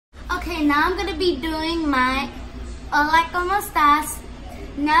Okay, now I'm gonna be doing my hola, ¿cómo estás?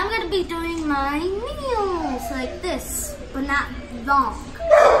 Now I'm gonna be doing my nails like this, but not long.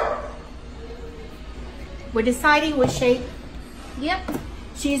 We're deciding what shape Yep.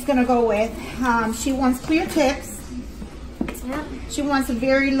 she's gonna go with. She wants clear tips. Yep. She wants a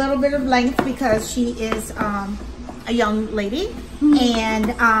very little bit of length because she is a young lady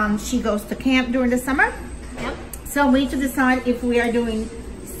and she goes to camp during the summer. Yep. So we need to decide if we are doing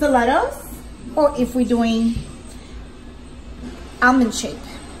stilettos or if we're doing almond shaped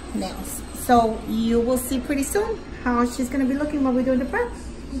nails. So you will see pretty soon how she's gonna be looking when we're doing the prep.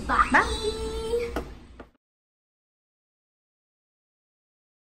 Bye. Bye.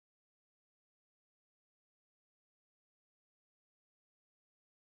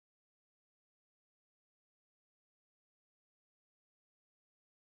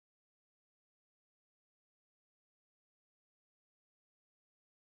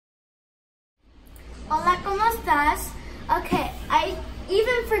 Hola, ¿cómo estás? Okay, I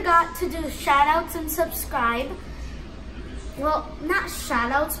even forgot to do shout outs and subscribe. Well, not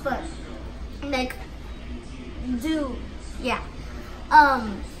shout outs, but like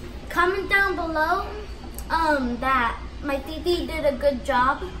comment down below that my titi did a good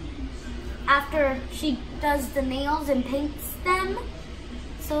job after she does the nails and paints them.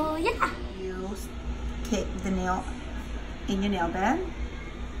 So yeah. You take the nail in your nail bed.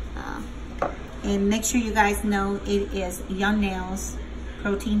 And make sure you guys know it is Young Nails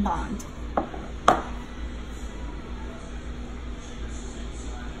Protein Bond.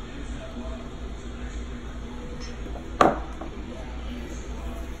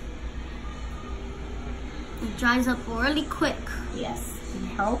 It dries up really quick. Yes, it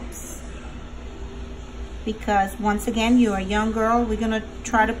helps. Because once again, you're a young girl. We're gonna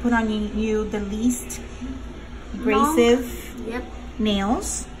try to put on you the least abrasive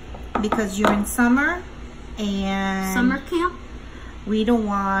nails. Because you're in summer and summer camp, we don't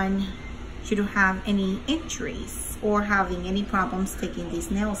want you to have any injuries or having any problems taking these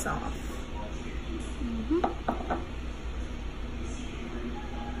nails off.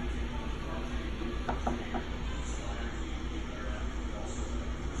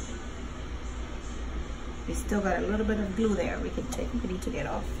 We still got a little bit of glue there we need to get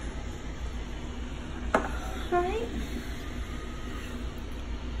off. All right.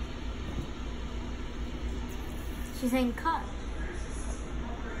 She's saying cut.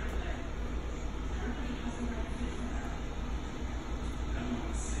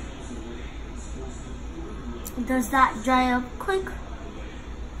 Does that dry up quick?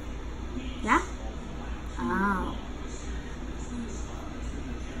 Yeah? Oh.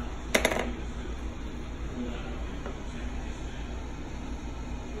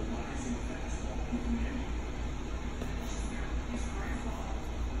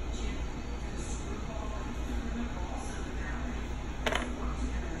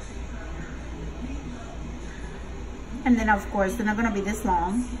 And then of course, they're not gonna be this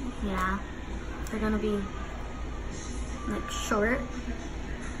long. Yeah, they're gonna be like short.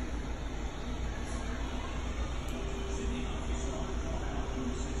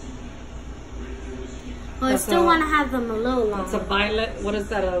 But I still want to have them a little long. It's a violet, what is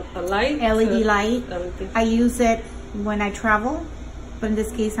that, a light? LED light. LED. I use it when I travel, but in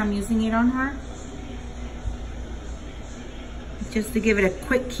this case, I'm using it on her. Just to give it a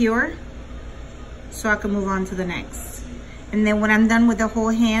quick cure, so I can move on to the next. And then when I'm done with the whole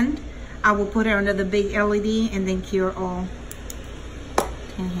hand, I will put it under the big LED and then cure all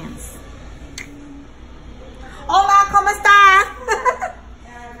 10 hands. Hola, ¿cómo está?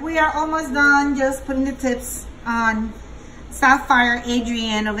 We are almost done just putting the tips on Sapphire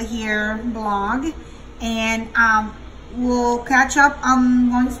Adrienne over here blog. And we'll catch up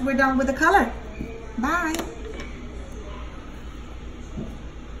once we're done with the color. Bye.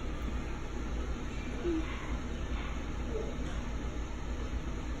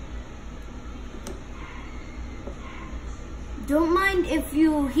 Don't mind if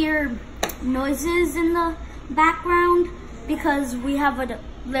you hear noises in the background because we have a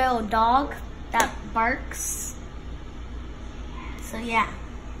little dog that barks. So yeah.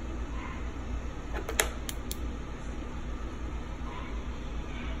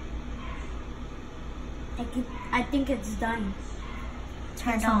 I think it's done.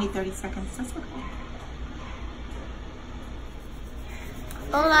 It's only 30 seconds. That's okay.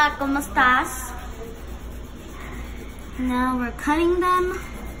 Hola, ¿cómo estás? Now we're cutting them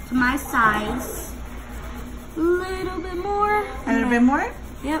to my size. A little bit more. A little bit more?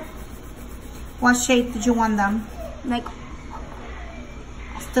 Yep. What shape did you want them? Like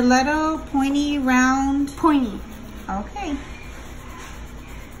stiletto, pointy, round? Pointy. Okay.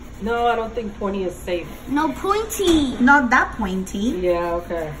 No, I don't think pointy is safe. No, pointy. Not that pointy, Yeah,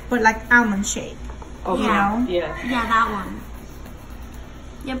 okay. but like almond shape. Okay. You know? Yeah. Yeah, that one.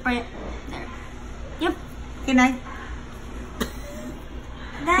 Yep, right there. Yep. Can I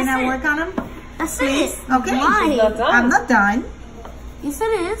That's it. work on them? That's Please? it. Okay. Why? She's not done. I'm not done. You said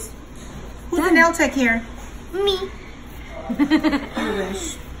it is. Who's the nail tech here? Me. I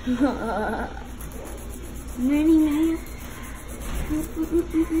wish. Ready, man?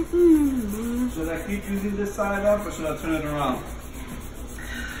 Should I keep using this side up or should I turn it around?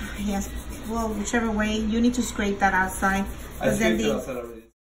 Yes. Well, whichever way. You need to scrape that outside. I 'Cause then scraped it the outside already.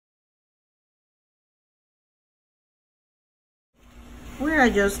 we are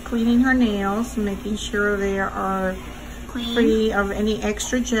just cleaning her nails, making sure they are Clean. free of any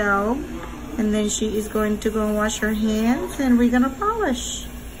extra gel. And then she is going to go and wash her hands and we're gonna polish.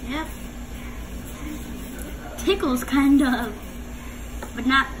 Yep. Tickles, kind of. But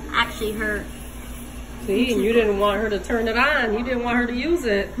not actually hurt. See, and you didn't want her to turn it on. You didn't want her to use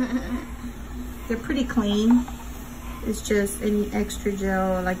it. They're pretty clean. It's just any extra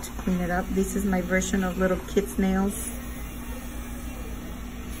gel, I like to clean it up. This is my version of little kids' nails.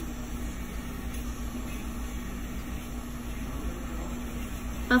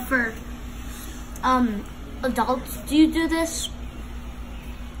 But for adults, do you do this?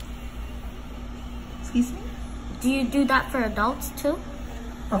 Excuse me? Do you do that for adults too?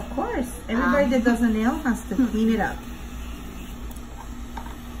 Of course. Everybody that does a nail has to clean it up.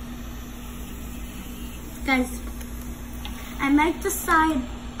 Guys, I might decide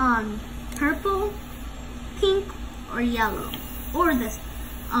on purple, pink, or yellow. Or this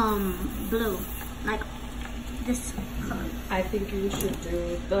blue. Like this color. I think you should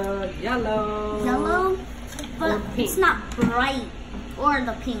do the yellow. Yellow, but Or pink. it's not bright. Or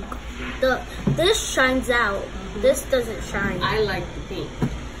the pink. This shines out. This doesn't shine. I like the pink.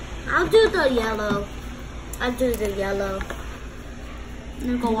 I'll do the yellow. I'll do the yellow.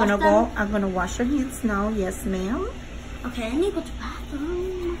 I'm gonna wash your hands now. Yes, ma'am. Okay, I need to go to the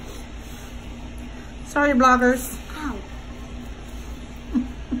bathroom. Sorry, bloggers. Ow.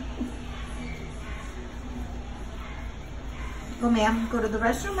 Go, ma'am. Go to the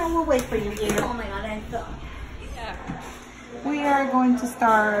restroom and we'll wait for you here. Oh my god, I fell. We are going to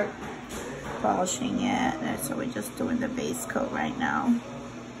start polishing it. So we're just doing the base coat right now.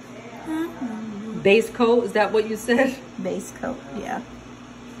 Base coat, is that what you said? Base coat, yeah.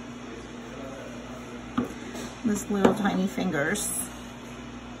 These little tiny fingers.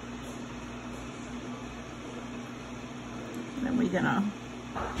 And then we're gonna,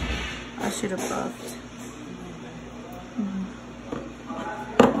 I should have buffed.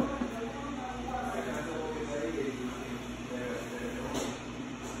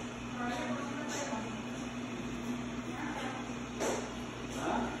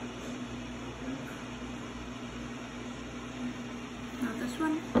 Not this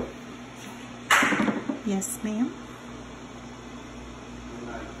one. Yes, ma'am.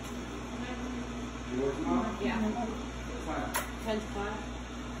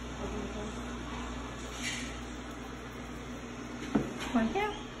 Right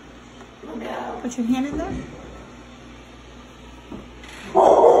here. Put your hand in there.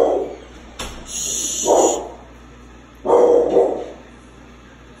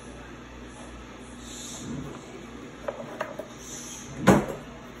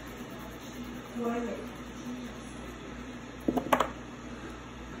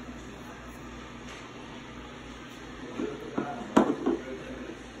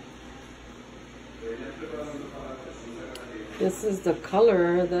 This is the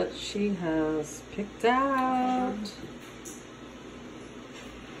color that she has picked out.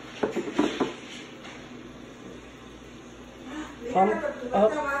 Pump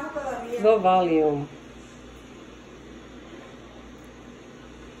up the volume.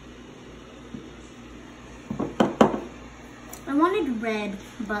 I wanted red,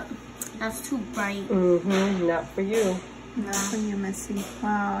 but that's too bright. Not for you. Not for you, Missy.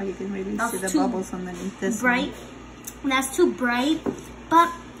 Wow, you can really That's see the too bubbles underneath this Bright. That's too bright.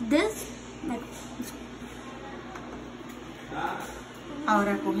 But this, like,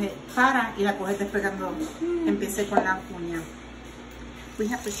 Ahora coge, para y la coges después cuando empiece con la uña. We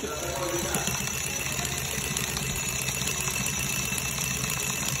have to shoot.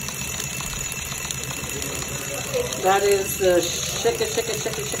 That is the shaking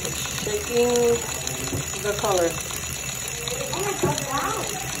the color. oh my god, wow.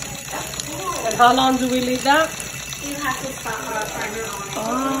 That's cool. And how long do we leave that? You have to stop our timer on.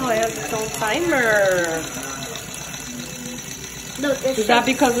 Oh, it has its own timer. Look, it Is that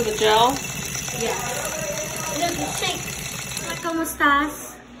because of the gel? Yeah. Look, it shakes. Hola, ¿cómo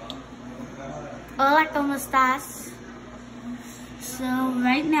estás? Hola, ¿cómo estás? So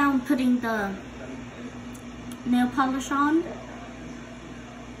right now I'm putting the nail polish on.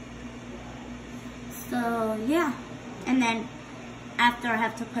 So yeah, and then after I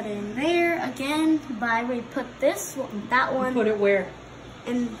have to put it in there again, but I already put this one, that one. Put it where?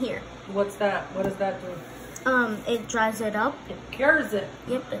 In here. What's that? What does that do? It dries it up. It cures it.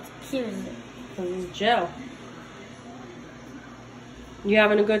 Yep, it cures it. Because it's gel. You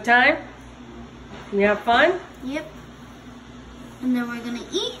having a good time? You have fun? Yep. And then we're gonna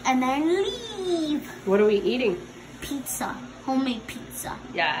eat and then leave. What are we eating? Pizza, homemade pizza.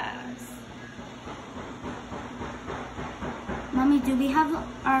 Yes. Mommy, do we have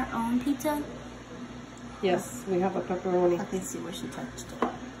our own pizza? Yes, we have a pepperoni. I can see where she touched it.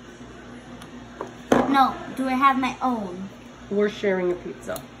 No, do I have my own? We're sharing a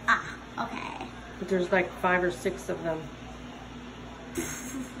pizza. Ah, okay. But there's like 5 or 6 of them.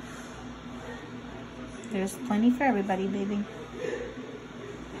 There's plenty for everybody, baby.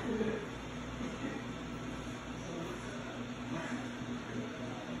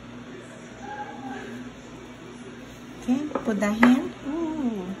 Okay, put that hand.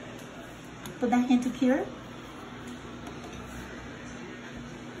 Ooh. Put that hand to cure.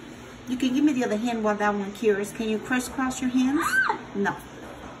 You can give me the other hand while that one cures. Can you crisscross your hands? No.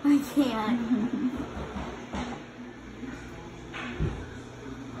 I can't.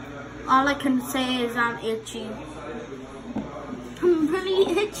 All I can say is I'm itchy. I'm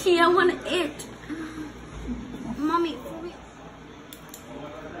really itchy. I want to itch. Mommy, for me.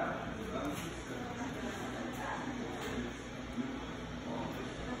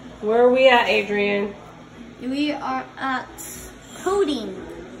 Where are we at, Adrienne? We are at coating.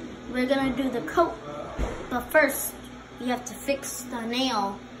 We're gonna do the coat, but first you have to fix the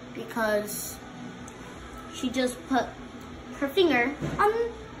nail because she just put her finger on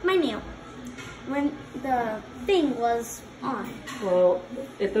my nail when the thing was on. Well,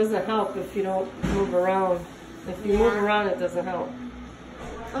 it doesn't help if you don't move around. If you move around, it doesn't help.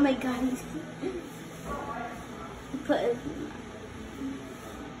 Oh my God, he's put it.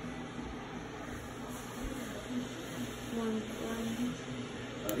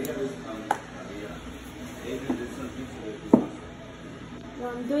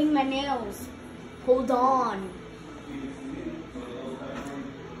 Well, I'm doing my nails. Hold on.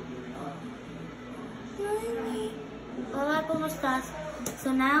 Hola, ¿cómo estás?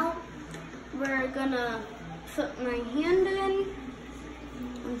 So now we're gonna put my hand in,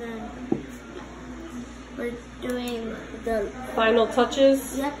 and then we're doing the Final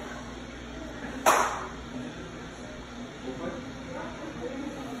touches? Yep.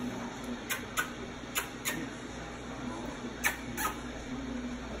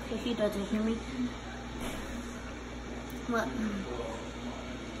 He doesn't hear me. What?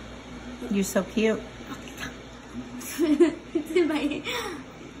 You're so cute.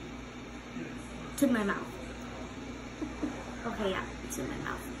 to my mouth. Okay, yeah, it's in my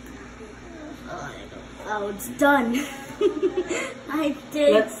mouth. Oh, it's done. I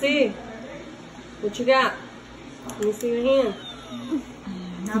did. Let's see. What you got? Let me see your hand.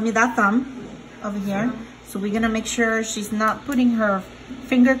 Give me that thumb over here. So we're gonna make sure she's not putting her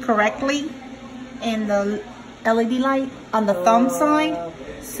finger correctly in the LED light on the thumb side.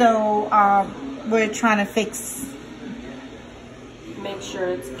 So we're trying to fix. Make sure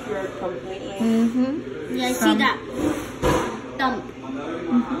it's cured completely. Yeah, I see that thumb.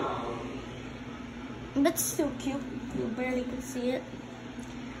 But still cute. You barely can see it.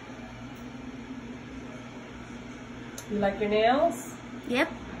 You like your nails?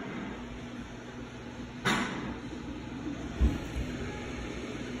 Yep.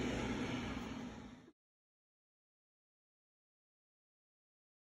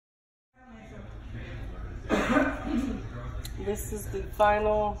 This is the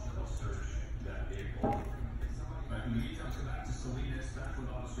final.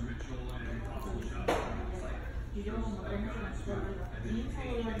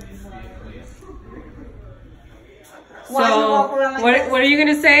 So, what are you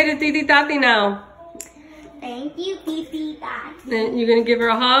gonna say to Titi Tati now? Thank you, Titi Tati. Then you're gonna give her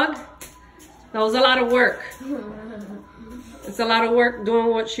a hug? That was a lot of work. It's a lot of work doing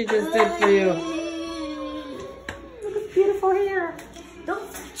what she just did for you. Beautiful hair.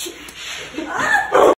 Don't touch it.